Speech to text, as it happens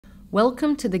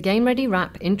Welcome to the GameReady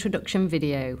Wrap introduction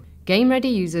video.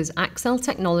 GameReady uses Accel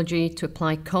technology to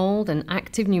apply cold and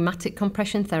active pneumatic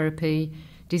compression therapy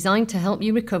designed to help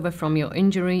you recover from your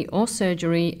injury or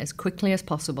surgery as quickly as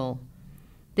possible.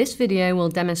 This video will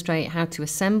demonstrate how to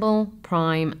assemble,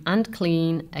 prime and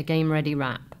clean a GameReady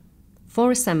Wrap. For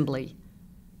assembly,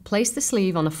 place the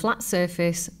sleeve on a flat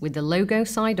surface with the logo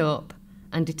side up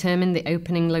and determine the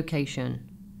opening location.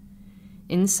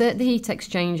 Insert the heat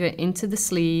exchanger into the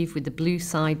sleeve with the blue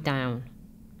side down.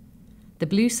 The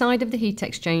blue side of the heat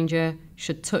exchanger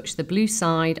should touch the blue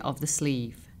side of the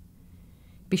sleeve.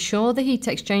 Be sure the heat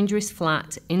exchanger is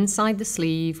flat inside the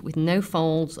sleeve with no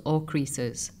folds or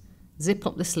creases. Zip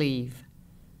up the sleeve.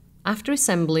 After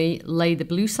assembly, lay the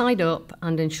blue side up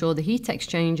and ensure the heat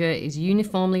exchanger is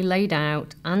uniformly laid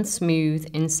out and smooth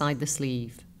inside the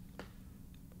sleeve.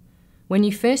 When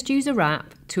you first use a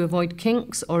wrap, to avoid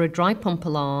kinks or a dry pump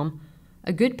alarm,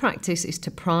 a good practice is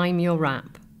to prime your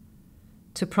wrap.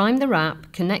 To prime the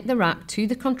wrap, connect the wrap to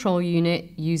the control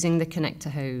unit using the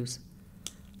connector hose.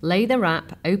 Lay the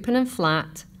wrap open and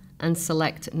flat and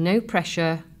select no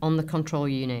pressure on the control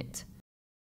unit.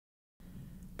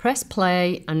 Press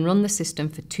play and run the system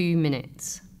for 2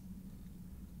 minutes.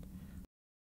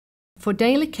 For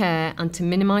daily care and to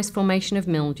minimise formation of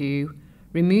mildew,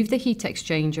 remove the heat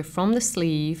exchanger from the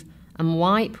sleeve and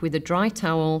wipe with a dry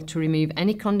towel to remove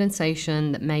any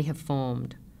condensation that may have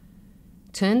formed.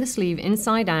 Turn the sleeve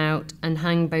inside out and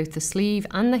hang both the sleeve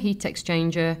and the heat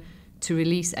exchanger to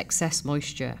release excess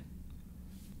moisture.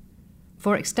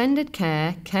 For extended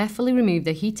care, carefully remove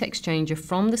the heat exchanger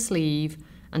from the sleeve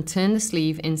and turn the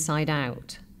sleeve inside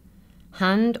out.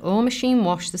 Hand or machine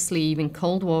wash the sleeve in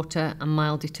cold water and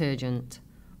mild detergent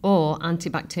or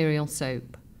antibacterial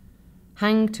soap.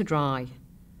 Hang to dry.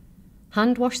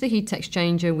 Hand wash the heat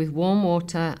exchanger with warm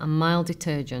water and mild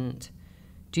detergent.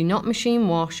 Do not machine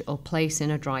wash or place in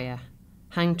a dryer.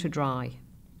 Hang to dry.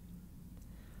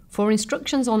 For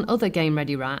instructions on other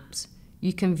GameReady wraps,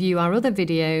 you can view our other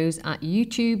videos at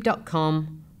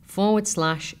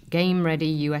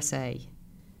youtube.com/GameReadyUSA.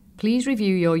 Please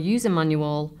review your user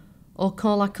manual or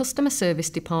call our customer service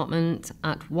department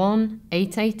at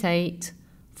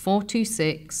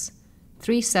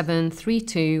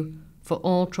 1-888-426-3732 for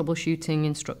all troubleshooting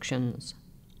instructions.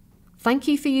 Thank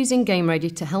you for using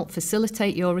GameReady to help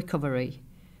facilitate your recovery.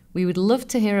 We would love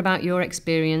to hear about your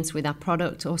experience with our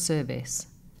product or service.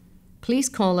 Please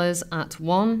call us at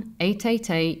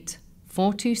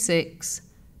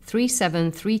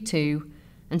 1-888-426-3732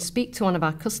 and speak to one of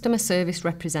our customer service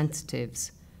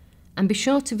representatives. And be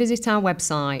sure to visit our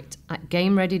website at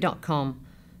GameReady.com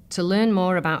to learn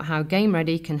more about how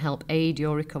GameReady can help aid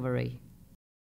your recovery.